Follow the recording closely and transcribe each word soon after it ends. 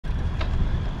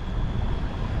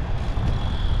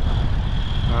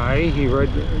guy, he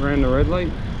ran the red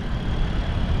light.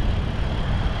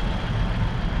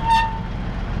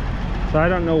 So I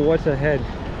don't know what's ahead.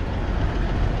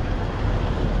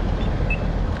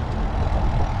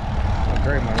 Oh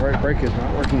great, my right brake is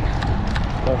not working.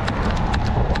 So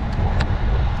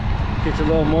gets a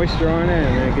little moisture on it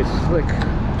and then it gets slick.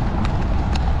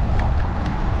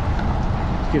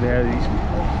 Let's get ahead of these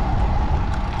people.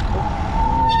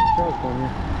 Trail's going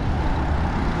here.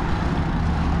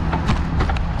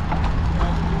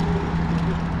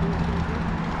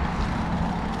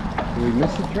 Did we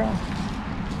miss the trail?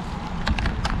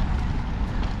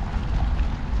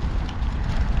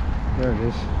 There it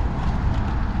is.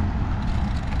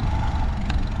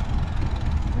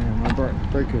 Man, my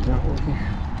brake is not working.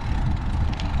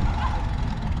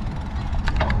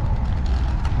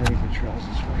 I think the trail's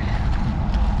this way.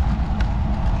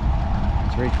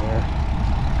 It's right there.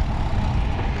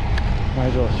 Might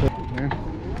as well show it, man.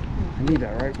 I need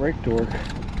that right brake to work.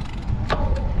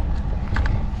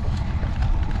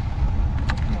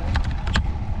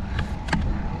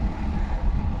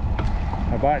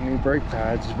 I bought new brake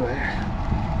pads, but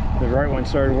the right one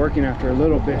started working after a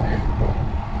little bit.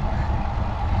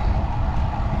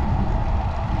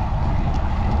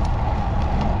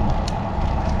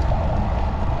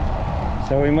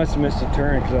 So we must have missed a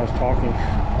turn because I was talking.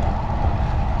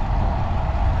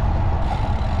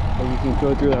 But you can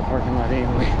go through that parking lot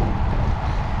anyway.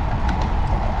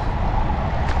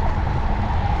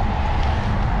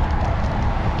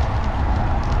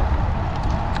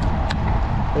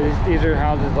 These are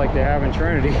houses like they have in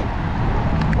Trinity.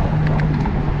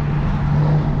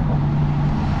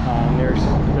 There's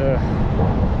the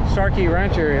Starkey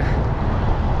Ranch area.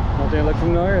 Don't they look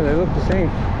familiar? They look the same.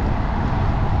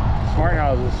 Smart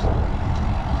houses.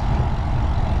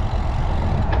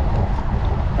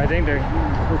 I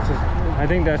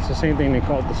think that's the same thing they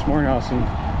call it, the smart house in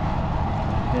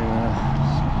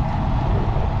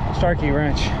Starkey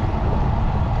Ranch.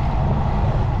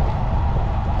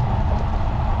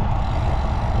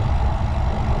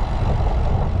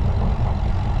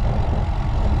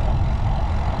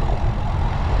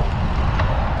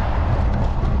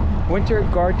 Winter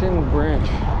Garden Branch.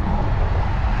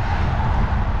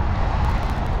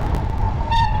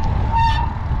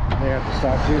 They have to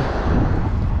stop too.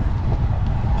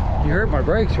 You heard my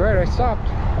brakes, right? I stopped.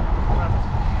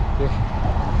 Yeah.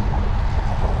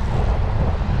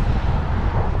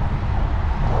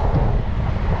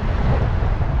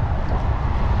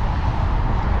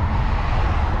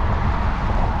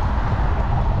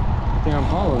 I think I'm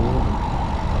following.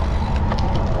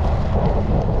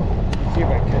 Let's see if I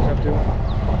can catch up to him.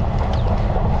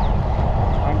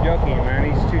 I'm joking, man.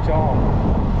 He's too tall.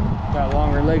 Got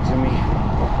longer legs than me.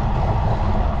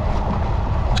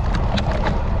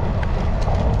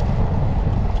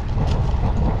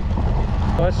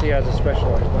 Plus he has a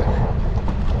specialized bike.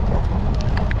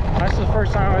 That's the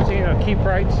first time I've seen a keep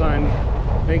right sign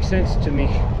make sense to me.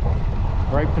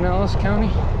 Right, Pinellas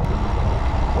County?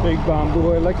 Big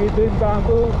bamboo, I like a big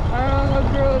bamboo. Ah,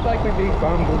 girl, I like a big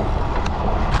bamboo.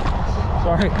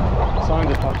 Sorry, the song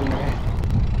just popped in my head.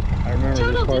 I remember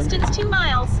Total this part. distance 2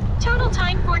 miles. Total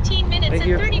time 14 minutes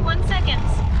and 31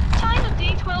 seconds. Time of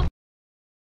day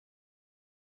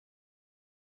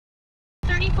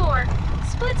 12:34.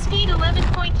 Split speed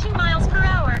 11.2 miles per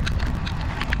hour.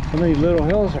 Some of these little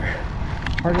hills are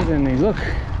harder than they look.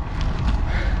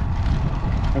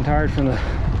 I'm tired from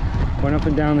went up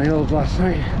and down the hills last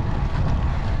night.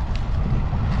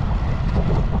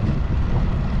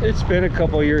 It's been a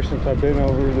couple of years since I've been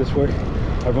over this way.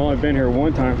 I've only been here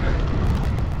one time.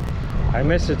 I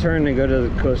missed a turn to go to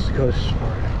the coast to coast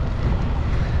part.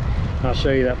 I'll show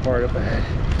you that part up ahead.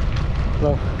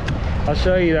 So I'll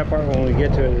show you that part when we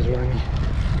get to it is what I mean.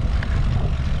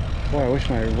 Boy, I wish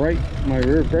my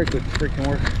rear brake would freaking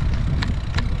work.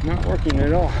 Not working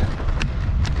at all.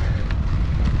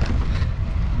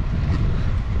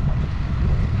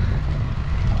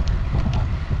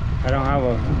 I don't have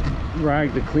a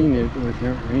rag to clean it with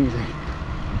or anything.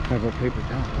 I have a paper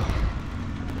towel.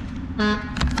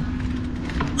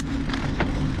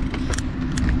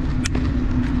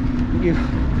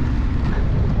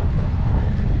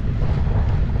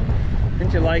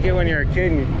 Didn't you like it when you were a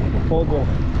kid and you pulled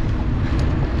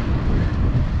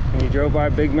when you drove by a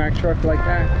Big Mac truck like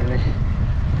that and they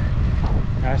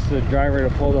asked the driver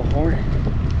to pull the horn?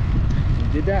 You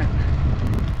did that.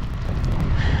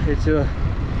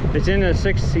 It's in the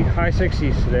high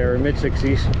 60s today, or mid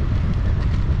 60s.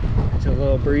 It's a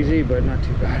little breezy, but not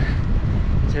too bad.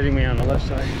 It's hitting me on the left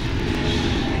side.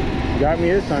 Got me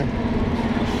this time.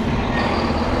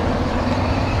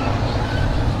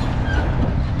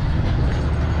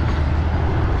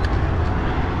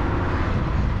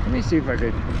 me see if I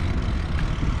could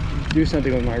do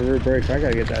something with my rear brakes. I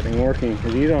gotta get that thing working,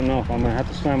 because you don't know if I'm gonna have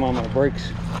to slam on my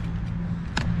brakes.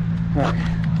 All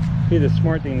right, be the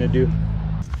smart thing to do.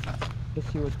 Let's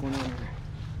see what's going on here.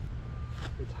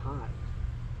 It's hot.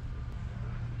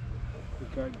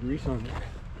 It's got grease on it.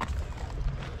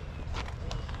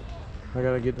 I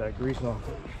gotta get that grease off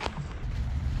it.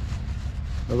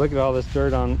 But look at all this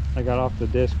dirt I got off the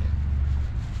disc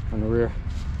on the rear.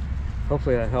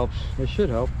 Hopefully that helps. It should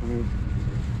help. I mean,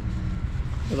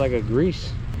 it's like a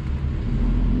grease.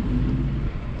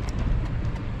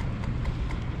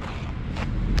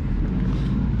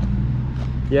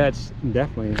 Yeah, it's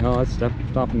definitely, it's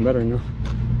stopping better now.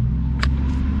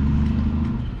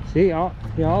 See,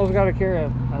 you always got to carry a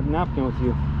napkin with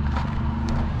you.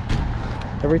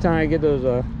 Every time I get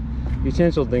those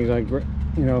utensil things,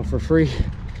 for free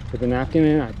with a napkin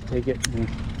in, I take it and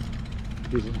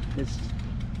use it. It's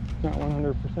not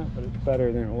 100%, but it's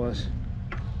better than it was.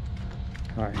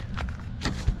 All right.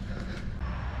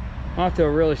 Off to a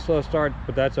really slow start,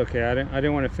 but that's okay. I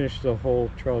didn't want to finish the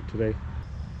whole trail today.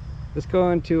 Let's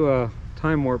go into a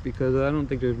time warp, because I don't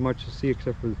think there's much to see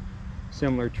except for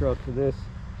similar trail to this.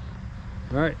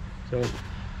 All right, so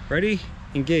ready,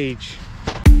 engage.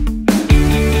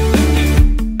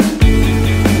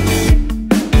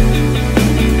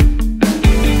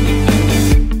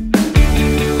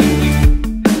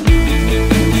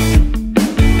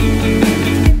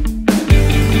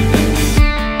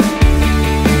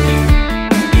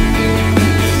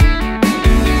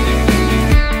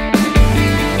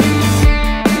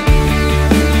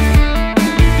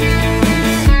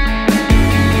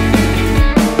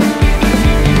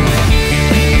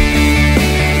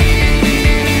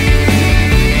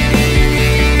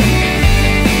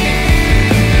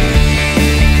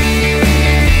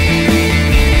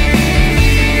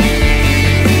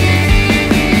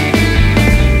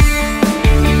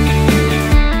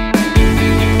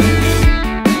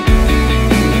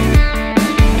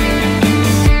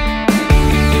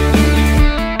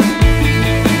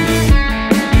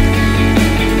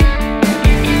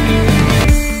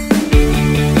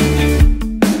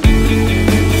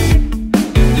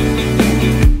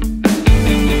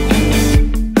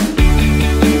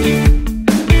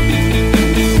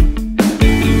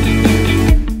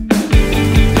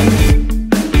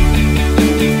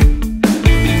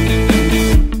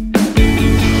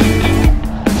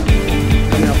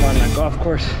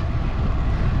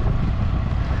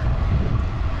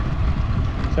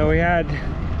 So we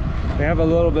have a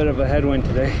little bit of a headwind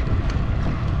today.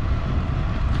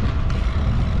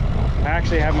 I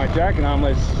actually have my jacket on,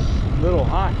 but it's a little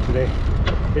hot today.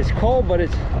 It's cold, but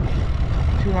it's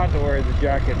too hot to wear the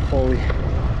jacket fully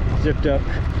zipped up.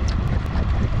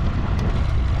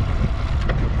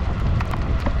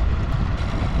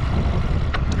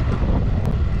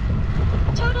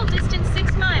 Total distance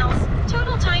 6 miles.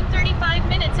 Total time 35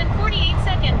 minutes and 48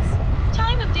 seconds.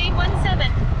 Time of day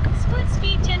 17. Split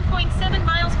speed 10.7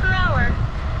 miles per hour.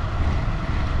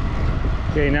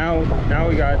 Okay, now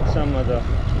we got some of the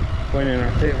wind in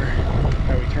our favor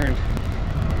that we turned.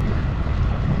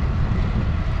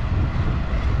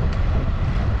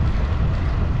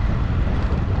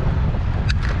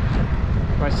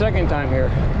 My second time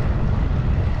here.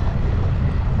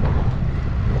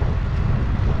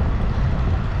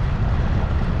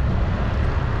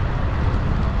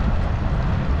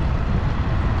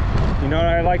 You know what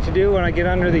I like to do when I get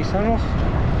under these tunnels?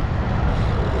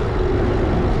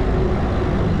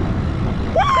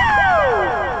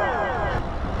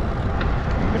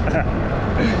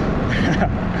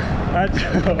 That's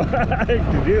what I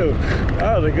like to do.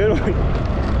 That was a good one.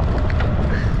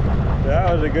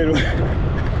 That was a good one.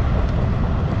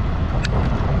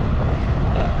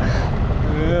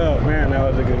 Oh man, that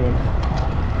was a good one.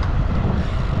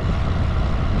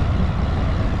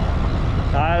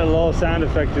 I had a little sound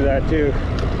effect to that too,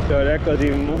 so it echoes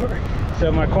even more.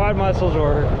 So my quad muscles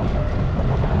are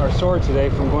sore today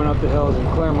from going up the hills in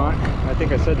Claremont. I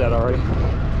think I said that already.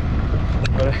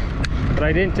 But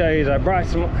I didn't tell you is I brought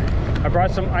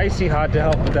some icy hot to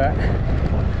help with that.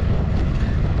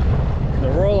 The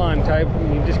roll-on type.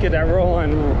 You just get that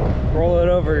roll-on, roll it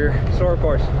over your sore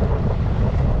course.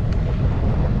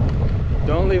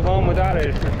 Don't leave home without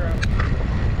it.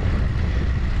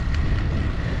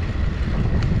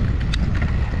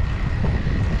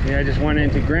 Yeah, I just went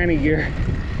into granny gear.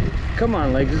 Come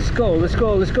on, legs, let's go, let's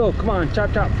go, let's go. Come on,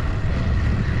 chop, chop.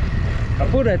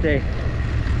 Apúrate.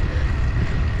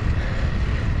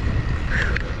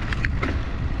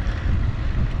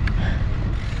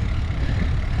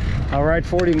 I'll ride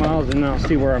 40 miles and then I'll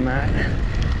see where I'm at.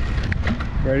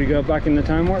 Ready to go back in the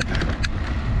time warp?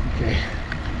 Okay.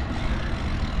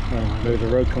 There's a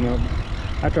road coming up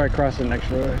after I cross the next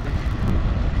road.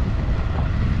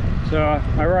 So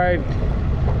I ride,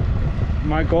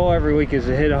 my goal every week is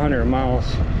to hit 100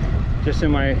 miles just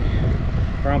in my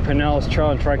around Pinellas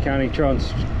Trail and Tri-County Trail and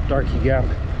Starkey Gap.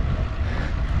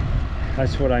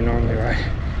 That's what I normally ride.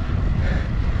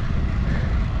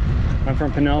 I'm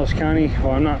from Pinellas County.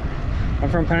 Well, I'm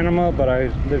from Panama, but I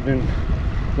lived in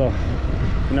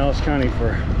Pinellas County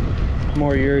for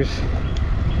more years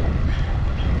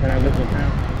than I lived in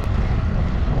Panama.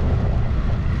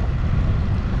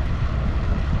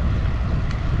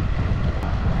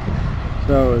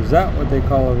 So is that what they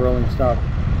call a rolling stop?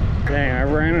 Dang, I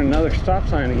ran another stop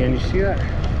sign again. You see that? I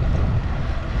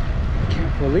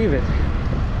can't believe it.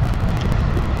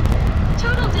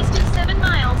 Total distance 7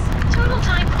 miles. Total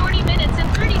time 40 minutes and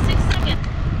 36 seconds.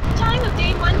 Time of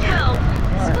day 112.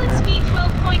 Split speed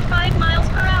 12.5 miles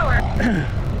per hour.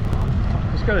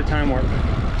 Let's go to time warp.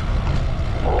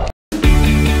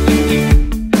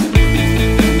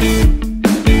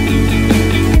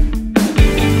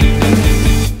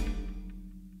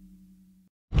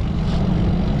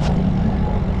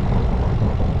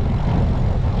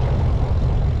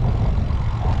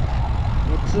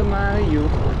 What's the matter, you?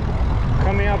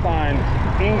 Coming up on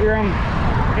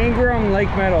Ingram Lake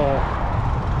Meadow.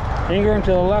 Ingram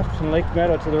to the left and Lake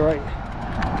Meadow to the right.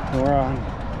 And we're on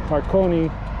Clarcona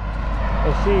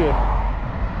Ocoee.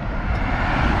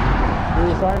 See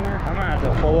the sign there? I'm gonna have to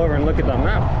pull over and look at the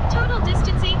map. Total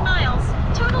distance 8 miles.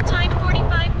 Total time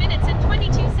 45 minutes and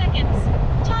 22 seconds.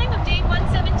 Time of day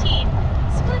 117.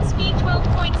 Split speed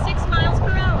 12.6 miles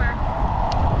per hour.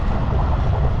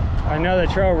 I know the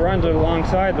trail runs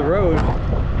alongside the road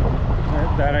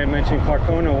that I mentioned,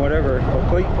 Clarcona, whatever,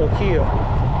 Ocoee.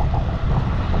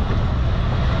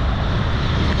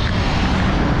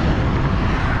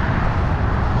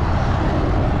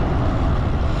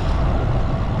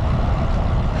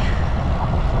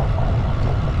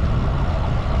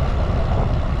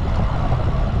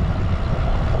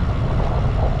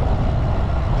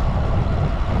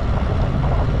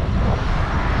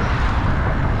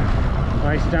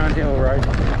 Nice downhill ride.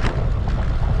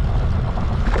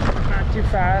 Not too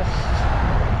fast.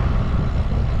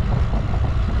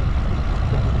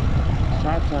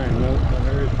 Stop sign, no,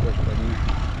 there is a push button.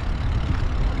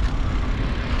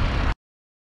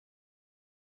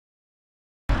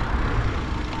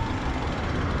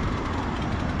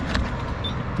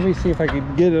 Let me see if I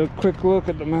can get a quick look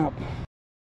at the map.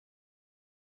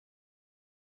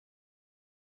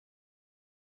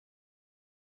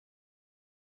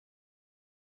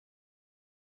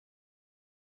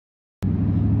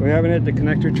 We haven't hit the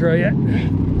connector trail yet.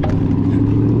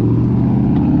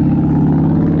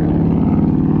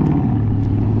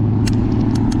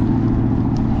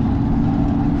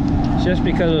 Just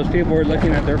because those people were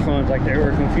looking at their phones like they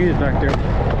were confused back there,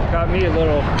 got me a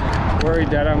little worried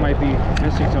that I might be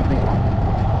missing something.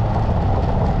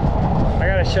 I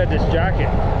gotta shed this jacket.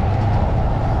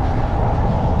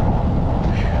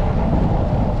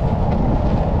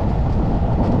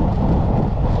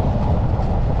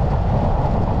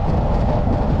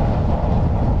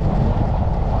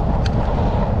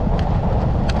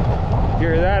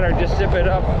 Hear that, or just zip it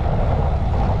up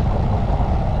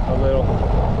a little.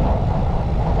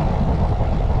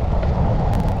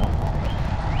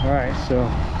 All right, so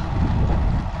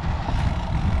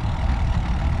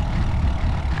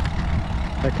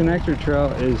that connector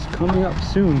trail is coming up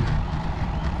soon.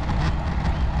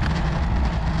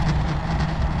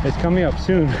 It's coming up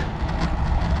soon.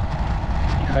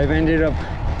 I've ended up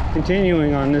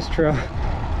continuing on this trail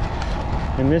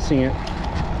and missing it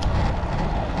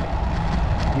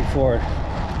before.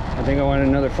 I think I went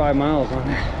another 5 miles on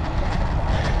it,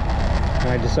 and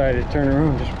I decided to turn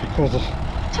around just because of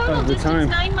the time.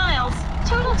 9 miles.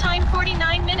 Total time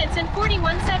 49 minutes and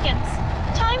 41 seconds.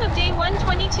 Time of day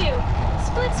 122.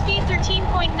 Split speed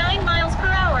 13.9 miles per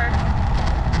hour.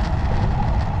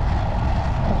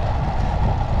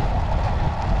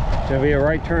 There'll be a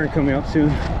right turn coming up soon.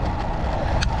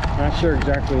 Not sure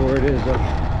exactly where it is though.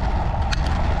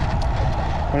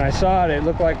 When I saw it, it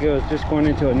looked like it was just going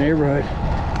into a neighborhood.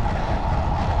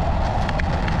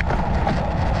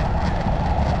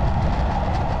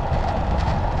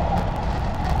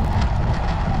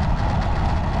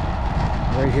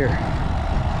 Right here.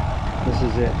 This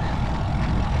is it.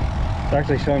 It's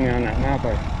actually showing me on that map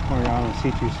I pointed out on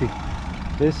C2C.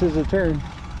 This is a turn.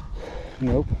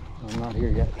 Nope, I'm not here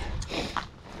yet.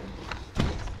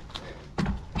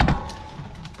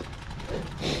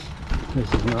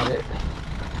 This is not it.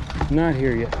 Not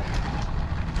here yet.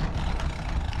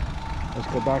 Let's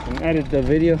go back and edit the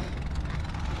video.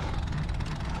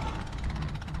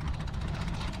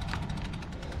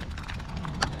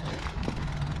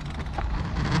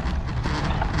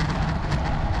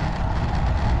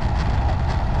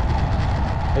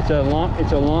 It's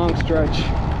a long stretch.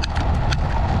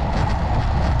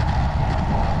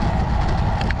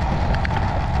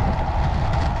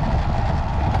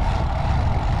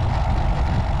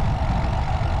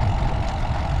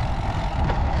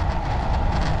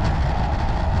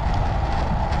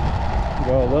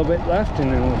 Go a little bit left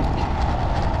and then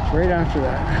it's right after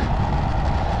that.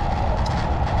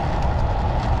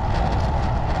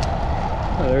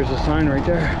 Oh, there's a sign right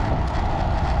there.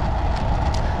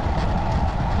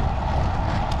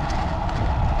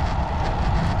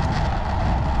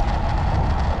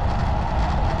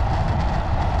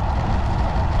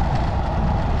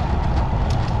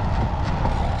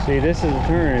 See, this is a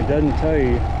turn. It doesn't tell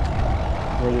you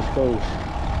where this goes.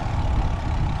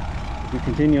 If you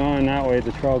continue on that way,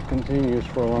 the trail continues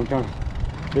for a long time.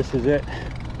 This is it.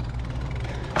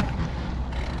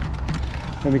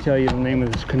 Let me tell you the name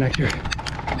of this connector.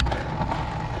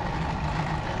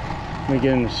 Let me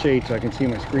get in the shade so I can see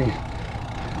my screen.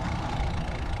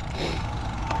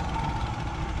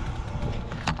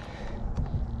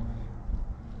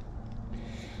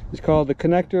 It's called the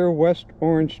Connector West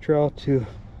Orange Trail to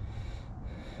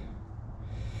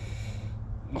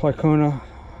Clarcona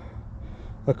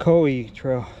Ocoee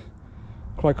Trail.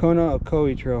 Clarcona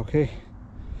Ocoee Trail, okay?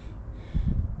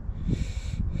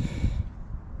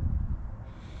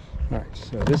 Alright,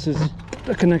 so this is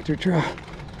the connector trail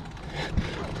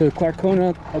to the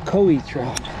Clarcona Ocoee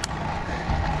Trail.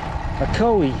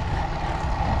 Ocoee.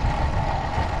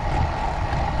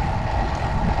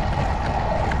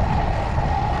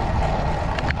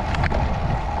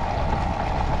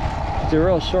 It's a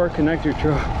real short connector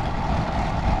trail.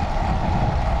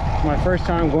 My first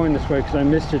time going this way because I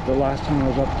missed it the last time I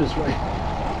was up this way.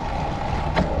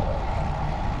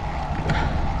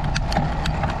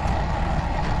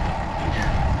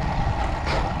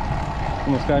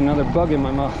 Almost got another bug in my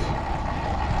mouth.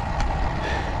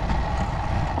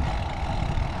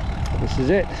 This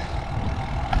is it.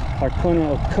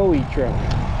 Clarcona Ocoee Trail.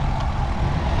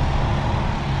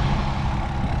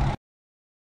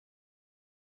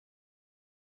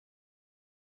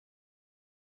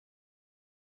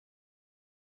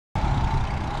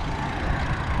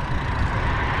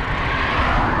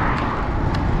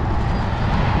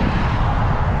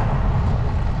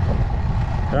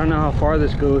 I don't know how far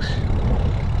this goes.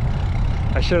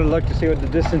 I should have looked to see what the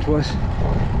distance was.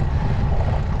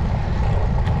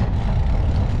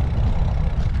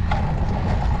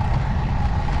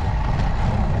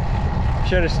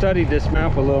 Should have studied this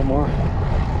map a little more.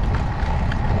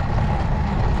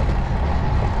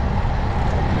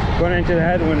 Going into the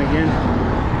headwind again.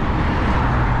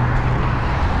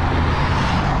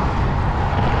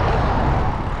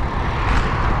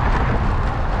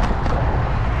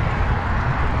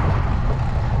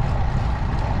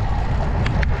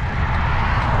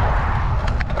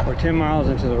 We're 10 miles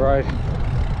into the ride.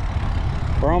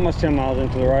 We're almost 10 miles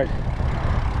into the ride.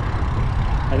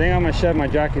 I think I'm gonna shed my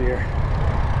jacket here.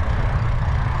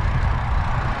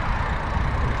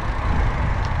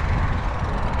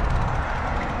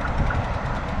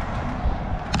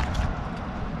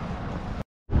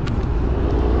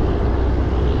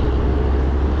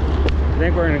 I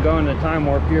think we're gonna go into time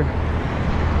warp here.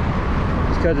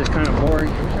 Just because it's kind of boring.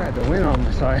 I wish I had the wind on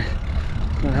my side.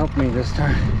 It's not helping me this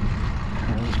time.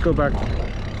 Alright, let's go back.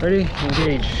 Ready?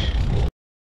 Engage.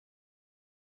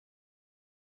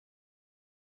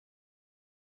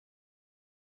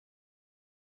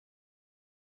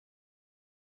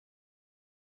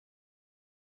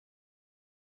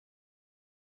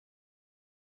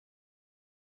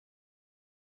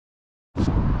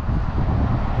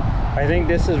 I think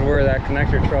this is where that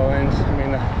connector trail ends. I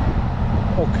mean, the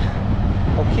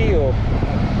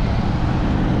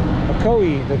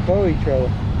Ocoee Trail.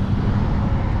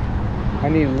 I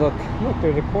need to look. Look,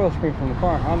 there's a coil spring from the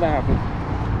car. How'd that happen?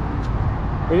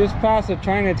 We just passed a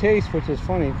China Taste, which is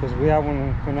funny because we have one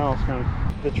in Pinellas County.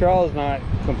 The trail is not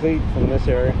complete from this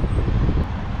area.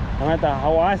 I'm at the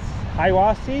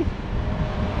Hiwassee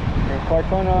in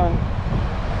Clarcona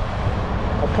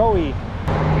Ocoee.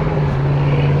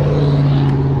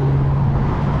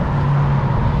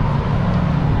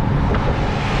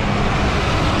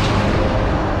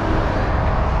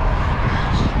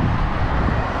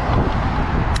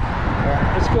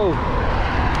 Let's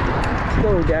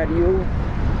go, Daddy-o.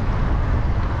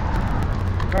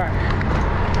 Alright.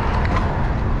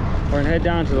 We're gonna head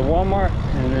down to the Walmart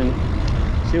and then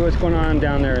see what's going on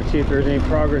down there and see if there's any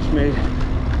progress made.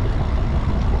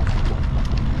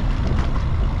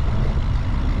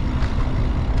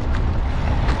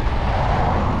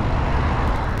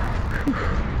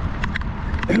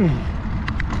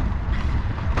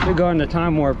 We're going to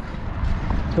time warp.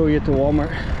 till we get to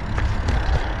Walmart.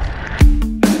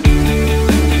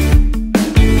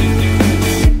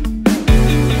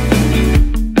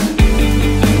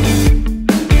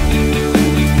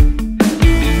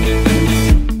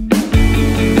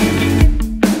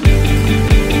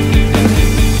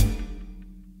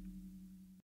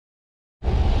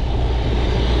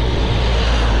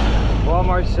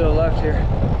 Walmart's to the left here.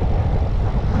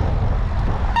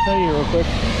 Tell you real quick.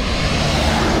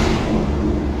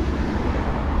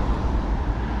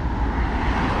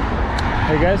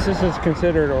 I guess this is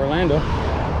considered Orlando.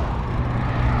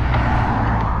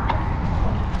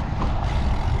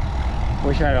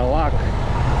 Wish I had a lock to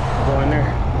go in there.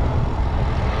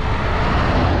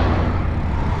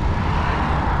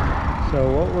 So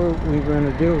what we're going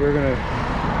to do, we're going to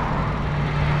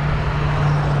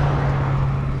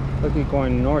look at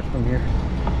going north from here.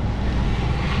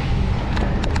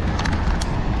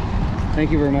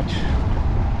 Thank you very much.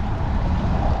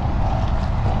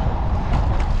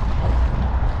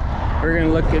 We're going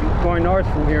to look at going north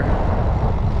from here.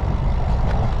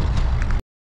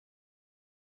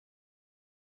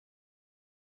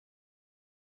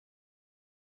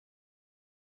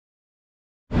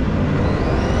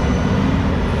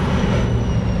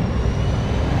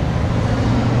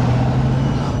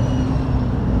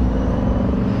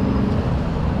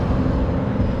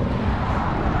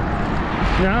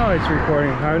 Now it's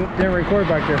recording. I didn't record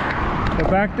back there. But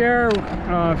back there,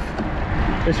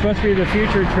 it's supposed to be the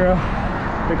future trail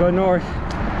to go north.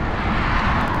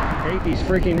 I hate these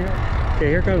freaking... Okay,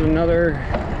 here comes another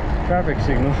traffic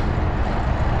signal.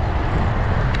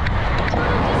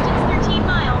 Total distance 13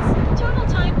 miles. Total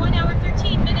time 1 hour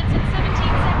 13 minutes and 17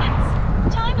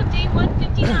 seconds. Time of day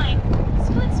 1:59.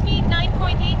 Split speed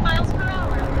 9.8 miles per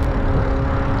hour.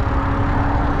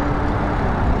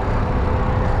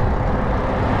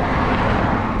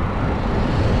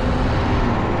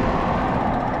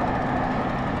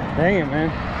 Dang it, man.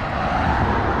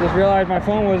 Just realized my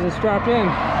phone wasn't strapped in.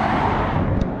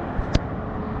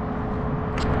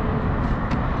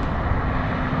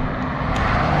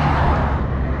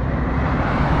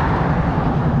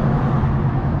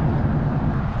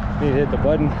 Need to hit the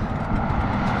button.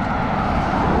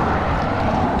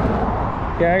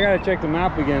 Yeah, I gotta check the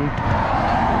map again.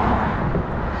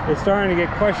 It's starting to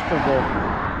get questionable.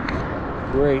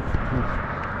 Great.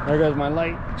 There goes my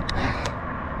light.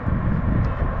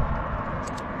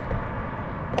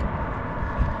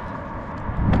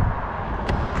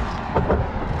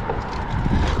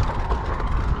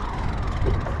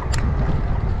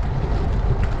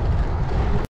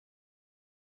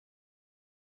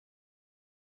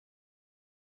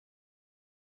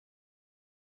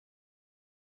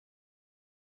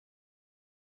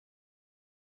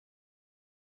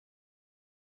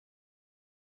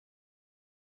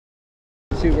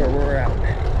 See where we're at.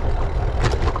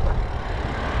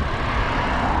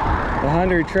 The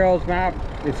 100 Trails map,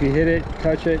 if you hit it,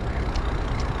 touch it,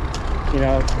 you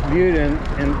know, view it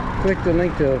and click the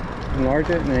link to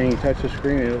enlarge it, and then you touch the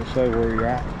screen, it'll show where you're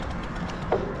at.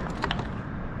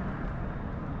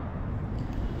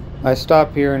 I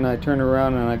stop here and I turn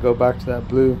around and I go back to that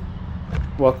blue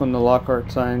welcome to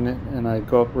Lockhart sign, and I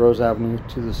go up Rose Avenue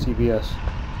to the CVS.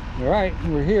 Alright,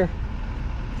 we're here.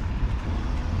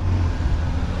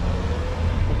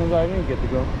 I didn't get to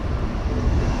go.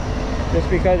 Just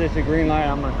because it's a green light,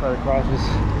 I'm gonna cut across this.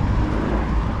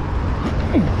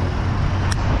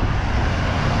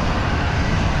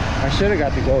 I should have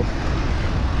got to go.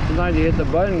 Sometimes you hit the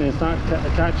button and it's not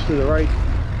attached to the right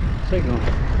signal.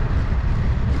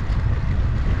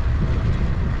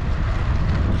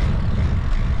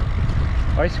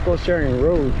 Bicycle sharing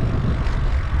road.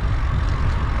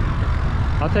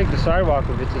 I'll take the sidewalk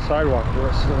if it's a sidewalk for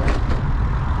us. So.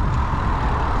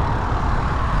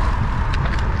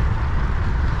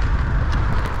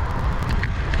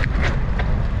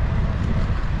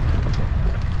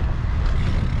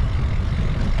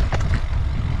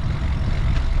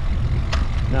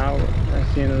 Now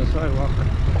that's the end of the sidewalk.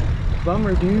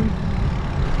 Bummer, dude.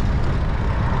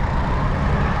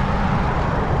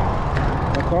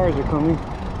 The cars are coming.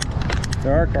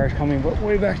 There are cars coming, but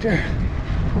way back there.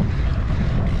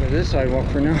 So this sidewalk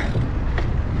for now.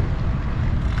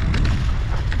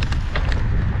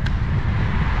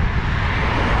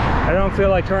 I don't feel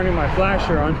like turning my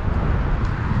flasher on.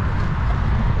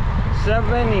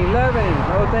 7-Eleven.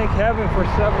 Oh, thank heaven for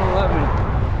 7-Eleven.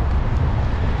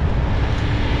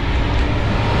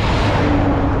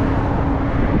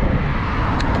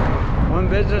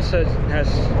 Business has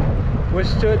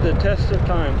withstood the test of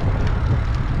time.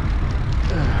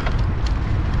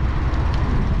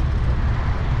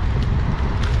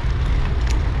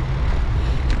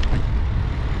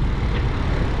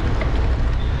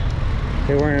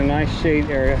 Okay, we're in a nice shade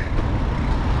area.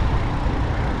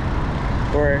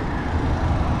 We're at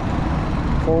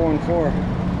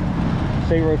 414,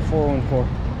 State Road 414.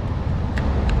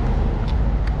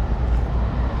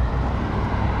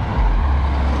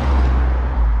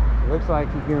 It looks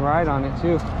like you can ride on it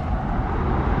too.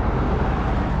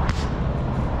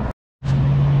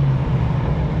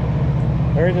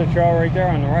 There's a trail right there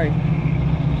on the right.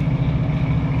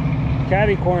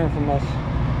 Caddy corner from us.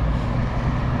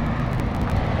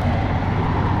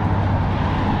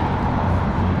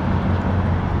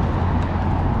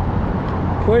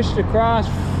 Pushed across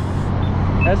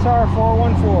SR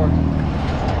 414.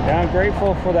 Yeah, I'm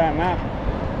grateful for that map.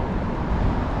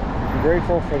 I'm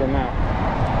grateful for the map.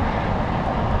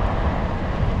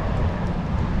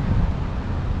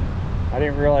 I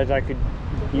didn't realize I could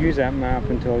use that map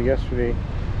until yesterday.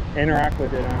 Interact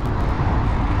with it.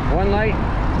 One light.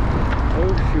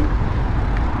 Oh shoot.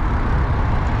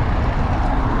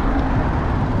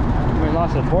 We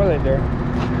lost a toilet there.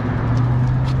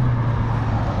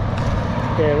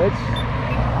 Okay,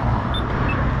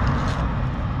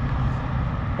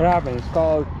 what happened? It's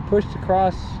called Pushed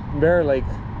Across Bear Lake.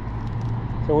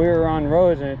 So we were on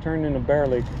roads and it turned into Bear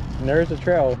Lake. And there's the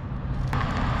trail.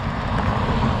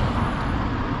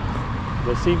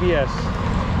 The CBS.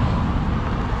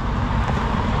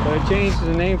 So it changed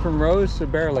the name from Rose to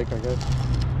Bear Lake, I guess.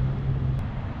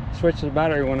 Switch the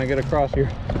battery when I get across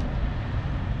here.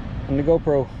 On the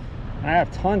GoPro. I have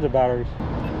tons of batteries.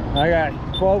 I got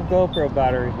 12 GoPro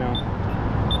batteries now.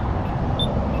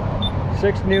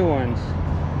 6 new ones.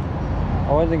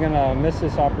 I wasn't gonna miss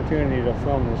this opportunity to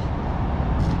film this.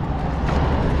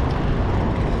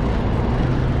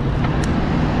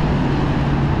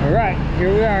 Alright,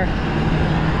 here we are.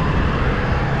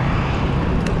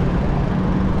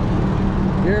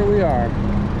 Here we are.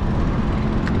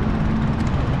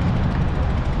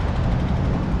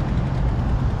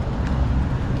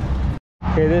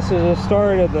 Okay, this is the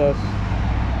start of the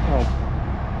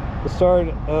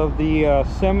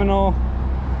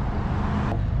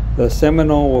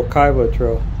Seminole Wekiva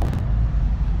Trail.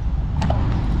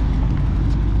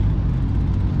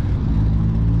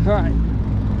 Alright,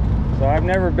 so I've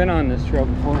never been on this trail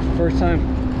before. It's the first time.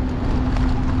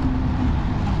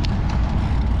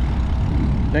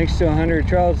 Thanks to 100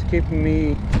 Trails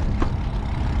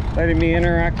letting me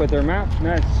interact with their map.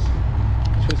 That's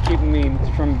just keeping me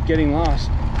from getting lost.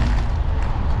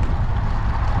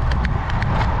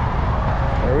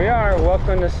 There we are.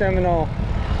 Welcome to Seminole,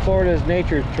 Florida's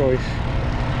natural choice.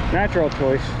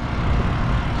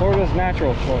 Florida's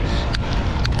natural choice.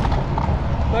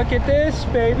 Look at this,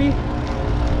 baby.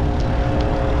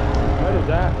 What is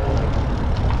that?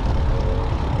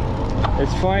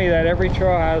 It's funny that every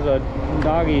trail has a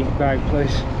doggy bag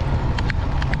place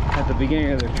at the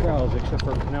beginning of their trails, except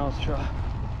for Canal's trail.